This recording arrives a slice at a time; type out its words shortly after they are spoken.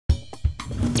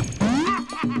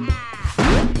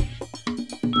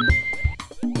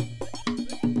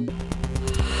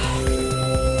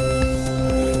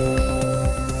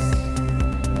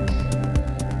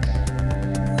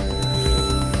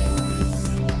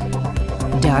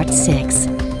Start 6,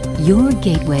 your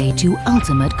gateway to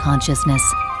ultimate consciousness.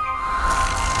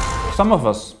 Some of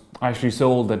us are actually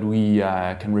so old that we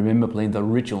can remember playing the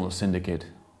original Syndicate,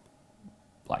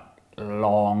 like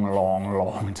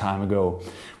long time ago,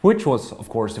 which was of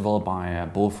course developed by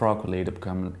Bullfrog, who later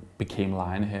became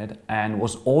Lionhead, and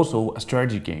was also a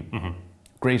strategy game.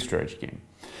 Great strategy game.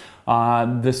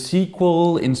 The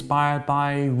sequel, inspired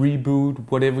by, reboot,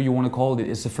 whatever you want to call it,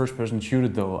 is a first-person shooter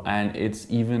though, and it's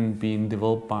even being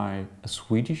developed by a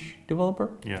Swedish developer.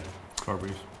 Yeah,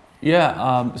 Starbreeze.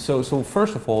 Yeah. So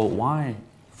first of all, why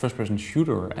first-person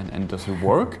shooter, and does it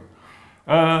work?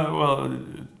 Well,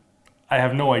 I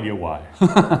have no idea why.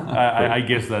 I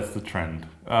guess that's the trend.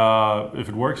 If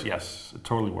it works, yes, it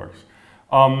totally works.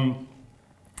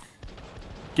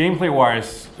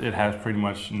 Gameplay-wise, it has pretty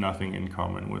much nothing in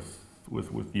common with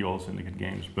the old Syndicate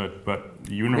games, but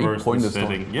the universe, the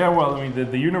setting. Yeah, well, I mean,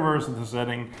 the universe and the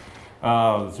setting.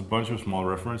 There's a bunch of small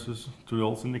references to the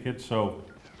old Syndicate, so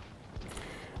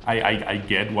I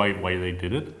get why they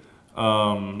did it.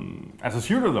 As a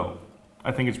shooter, though,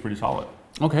 I think it's pretty solid.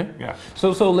 Okay. Yeah.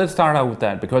 So let's start out with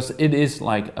that, because it is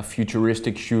like a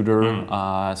futuristic shooter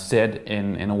set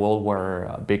in a world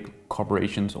where big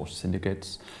corporations or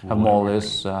syndicates have more or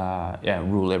less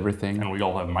rule everything. And we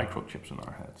all have microchips in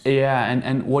our heads. Yeah,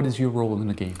 and what is your role in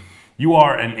the game? You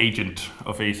are an agent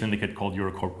of a syndicate called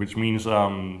Eurocorp, which means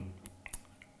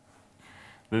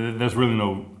there's really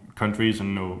no countries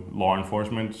and no law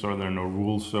enforcement, so there are no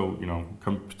rules. So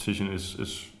competition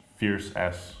is fierce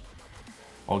as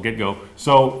all get-go.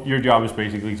 So your job is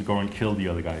basically to go and kill the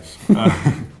other guys.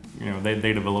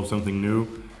 They develop something new.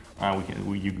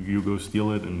 You go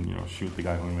steal it and shoot the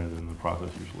guy who made it in the process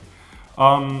usually.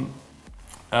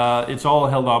 It's all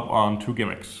held up on two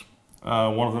gimmicks.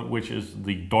 One of them, which is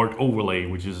the dark overlay,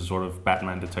 which is a sort of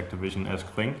Batman Detective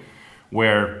Vision-esque thing,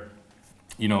 where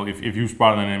if you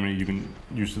spot an enemy, you can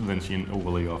then see an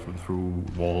overlay often through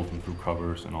walls and through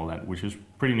covers and all that, which is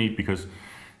pretty neat because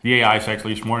the AI is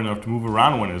actually smart enough to move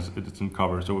around when it's in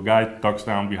cover. So a guy ducks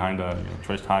down behind a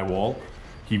chest-high wall.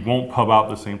 He won't pop out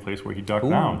the same place where he ducked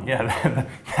down. Yeah,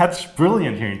 that's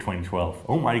brilliant here in 2012.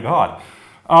 Oh my God.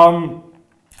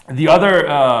 The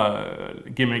other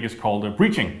gimmick is called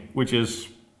breaching, which is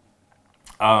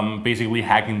basically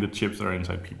hacking the chips that are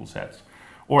inside people's heads,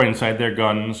 or inside their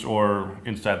guns, or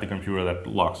inside the computer that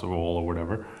locks the wall or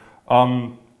whatever.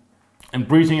 And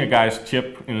breaching a guy's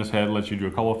chip in his head lets you do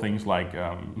a couple of things, like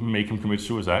make him commit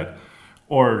suicide,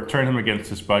 or turn him against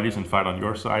his buddies and fight on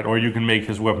your side, or you can make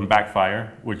his weapon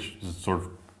backfire, which is a sort of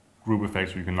group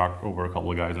effect, so you can knock over a couple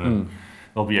of guys and then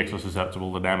they'll be extra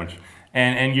susceptible to damage.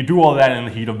 And you do all that in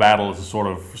the heat of battle as a sort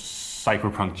of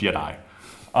cyberpunk Jedi.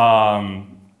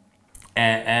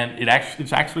 And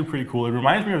it's actually pretty cool. It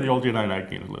reminds me of the old Jedi Knight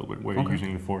games a little bit, where you're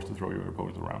using the Force to throw your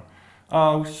opponents around,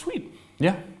 which is sweet.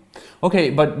 Yeah. Okay,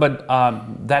 but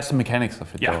that's the mechanics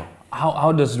of it, though.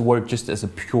 How does it work just as a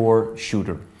pure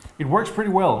shooter? It works pretty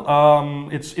well.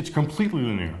 It's completely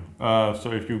linear.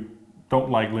 So if you don't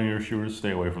like linear shooters,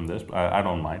 stay away from this. I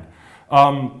don't mind.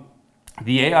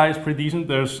 The AI is pretty decent.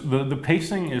 The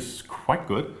pacing is quite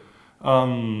good.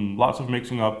 Lots of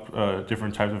mixing up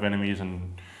different types of enemies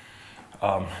and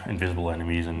invisible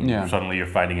enemies, and suddenly you're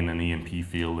fighting in an EMP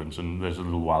field, and so there's a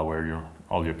little while where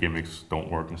all your gimmicks don't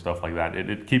work and stuff like that.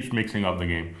 It keeps mixing up the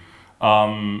game,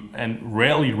 and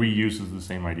rarely reuses the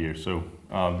same idea. So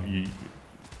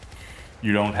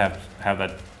you don't have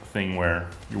that thing where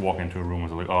you walk into a room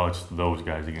and it's like, oh, it's those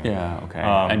guys again. Yeah, okay.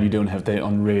 And you don't have the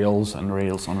on rails and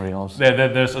rails on rails.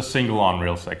 There's a single on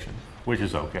rail section, which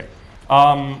is okay.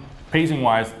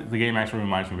 Pacing-wise, the game actually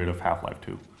reminds me a bit of Half-Life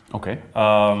 2. Okay.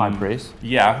 High praise.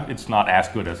 Yeah, it's not as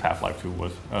good as Half-Life 2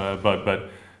 was, but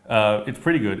it's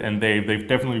pretty good, and they've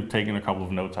definitely taken a couple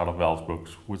of notes out of Valve's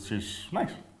books, which is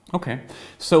nice. Okay,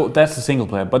 so that's the single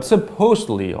player, but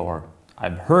supposedly, or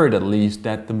I've heard at least,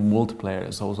 that the multiplayer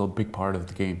is also a big part of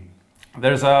the game.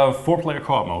 There's a 4-player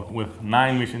co-op mode with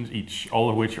 9 missions each, all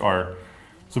of which are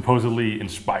supposedly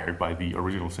inspired by the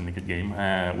original Syndicate game,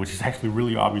 which is actually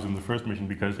really obvious in the first mission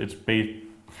because it's based.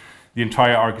 The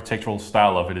entire architectural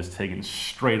style of it is taken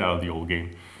straight out of the old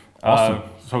game. Awesome.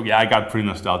 So yeah, I got pretty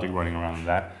nostalgic running around in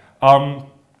that.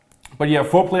 But yeah,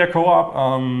 4-player co-op.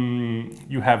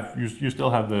 You still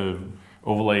have the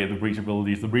overlay, the breach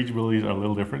abilities. The breach abilities are a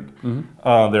little different.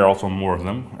 There are also more of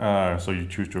them. So you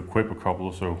choose to equip a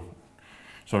couple, so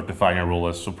sort of define your role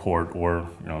as support or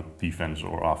defense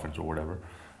or offense or whatever.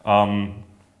 And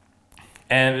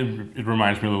it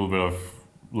reminds me a little bit of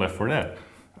Left 4 Dead.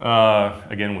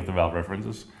 Again with the Valve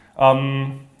references.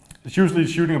 It's usually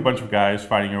shooting a bunch of guys,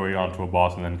 fighting your way onto a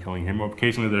boss and then killing him.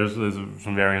 Occasionally there's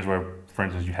some variants where for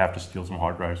instance, you have to steal some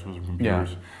hard drives from some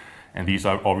computers, and these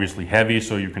are obviously heavy,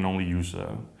 so you can only use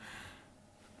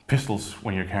pistols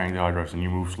when you're carrying the hard drives, and you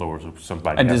move slower. So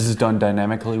somebody. And this is done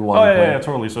dynamically while Oh you play? yeah,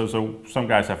 totally. So some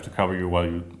guys have to cover you while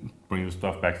you bring the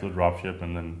stuff back to the dropship,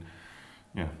 and then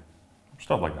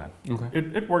stuff like that. Okay.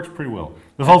 It works pretty well.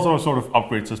 There's also a sort of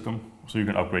upgrade system, so you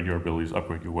can upgrade your abilities,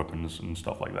 upgrade your weapons, and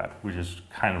stuff like that, which is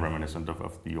kind of reminiscent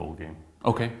of the old game.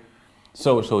 Okay.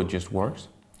 So it just works?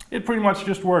 It pretty much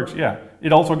just works, yeah.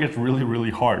 It also gets really, really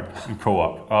hard in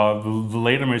co-op. The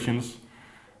later missions,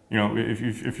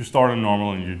 if you start on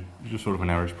normal and you're just sort of an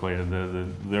average player,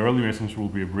 the early missions will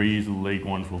be a breeze, the late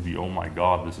ones will be, oh my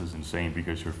god, this is insane,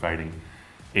 because you're fighting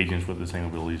agents with the same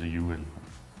abilities as you and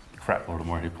crap load of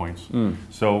more hit points.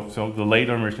 So the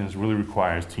later missions really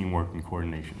requires teamwork and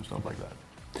coordination and stuff like that.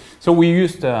 So we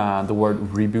used the word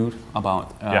reboot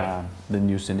about the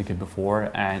new Syndicate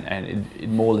before, and it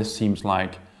more or less seems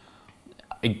like,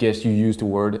 I guess you used the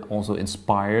word also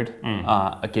inspired,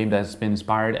 a game that's been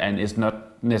inspired and is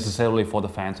not necessarily for the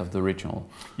fans of the original.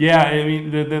 Yeah, I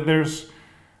mean, there's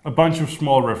a bunch of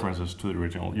small references to the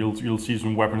original. You'll see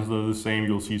some weapons that are the same,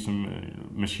 you'll see some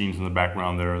machines in the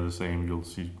background that are the same, you'll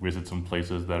visit some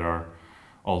places that are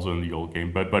also in the old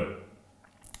game, but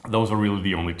those are really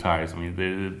the only ties. I mean,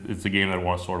 it's a game that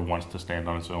wants to stand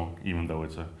on its own, even though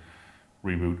it's a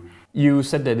reboot. You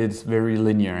said that it's very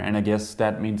linear, and I guess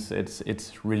that means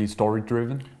it's really story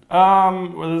driven.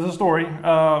 Well, there's a story.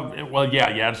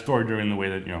 It's story driven in the way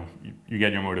that you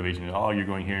get your motivation. Oh, you're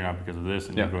going here now because of this,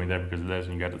 and you're going there because of this,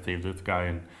 and you got to save this guy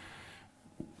and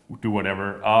do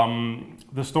whatever.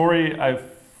 The story,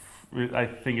 I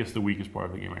think, is the weakest part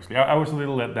of the game. Actually, I was a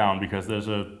little let down because there's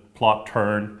a plot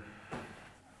turn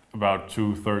about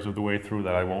 2/3 of the way through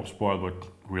that I won't spoil, but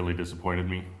really disappointed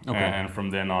me. Okay. And from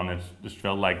then on, it just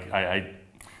felt like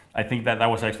I think that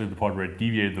was actually the part where it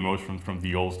deviated the most from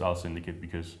the old style Syndicate,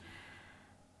 because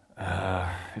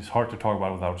it's hard to talk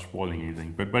about without spoiling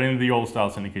anything. But in the old style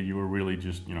Syndicate, you were really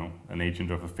just an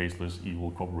agent of a faceless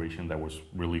evil corporation that was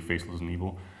really faceless and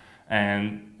evil.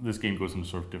 And this game goes in a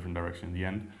sort of different direction in the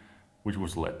end, which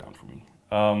was a letdown for me.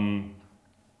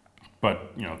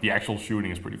 But the actual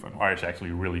shooting is pretty fun. Or it's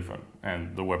actually really fun,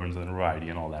 and the weapons and the variety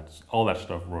and all that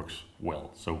stuff works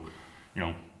well. So,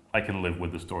 I can live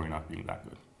with the story not being that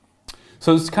good.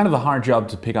 So it's kind of a hard job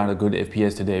to pick out a good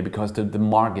FPS today, because the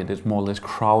market is more or less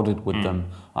crowded with them.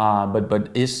 But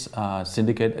is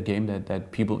Syndicate a game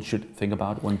that people should think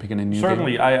about when picking a new game?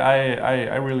 Certainly,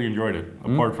 I really enjoyed it.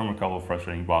 Apart from a couple of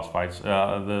frustrating boss fights,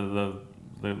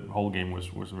 the whole game was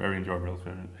a very enjoyable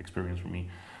experience for me.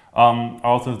 I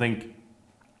also think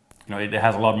it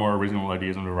has a lot more original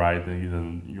ideas on the ride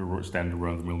than your standard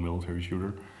run-of-the-mill military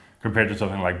shooter. Compared to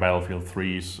something like Battlefield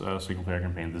 3's single-player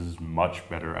campaign, this is much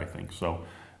better, I think. So,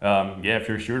 if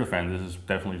you're a shooter fan, this is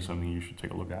definitely something you should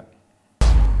take a look at.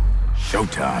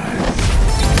 Showtime!